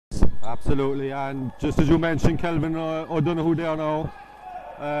Absolutely, and just as you mentioned, Kelvin O'Donoghue there now,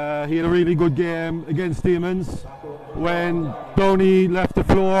 he had a really good game against Demons. When Downey left the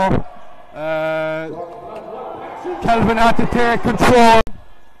floor, Kelvin had to take control.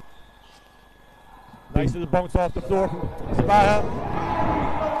 Nice little bounce off the floor from Sabaha.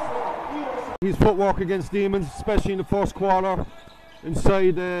 His footwork against Demons, especially in the first quarter,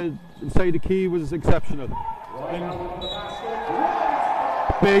 inside the key, was exceptional.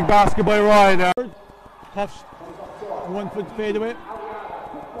 Big basket by Ryan there. Huffs, 1 foot fade away.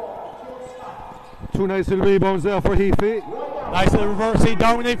 Two nice little rebounds there for Heafy. Nice little reverse, he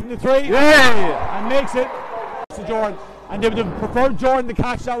dominates from the three. Yeah! And makes it to Jordan. And they would have preferred Jordan to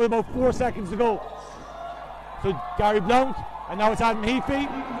catch that with about 4 seconds to go. So Gary Blount, and now it's Adam Heafy.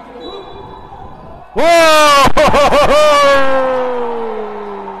 Whoa!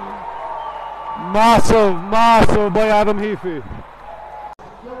 Massive by Adam Heafy.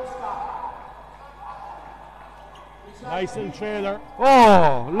 Nice little trailer.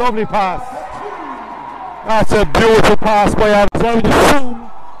 Oh, lovely pass. That's a beautiful pass by Adam. So I would assume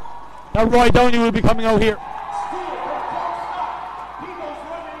that Roy Downey will be coming out here.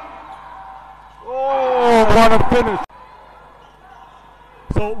 Oh, what a finish.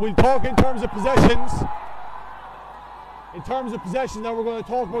 So we'll talk in terms of possessions. In terms of possessions, now we're going to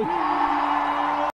talk about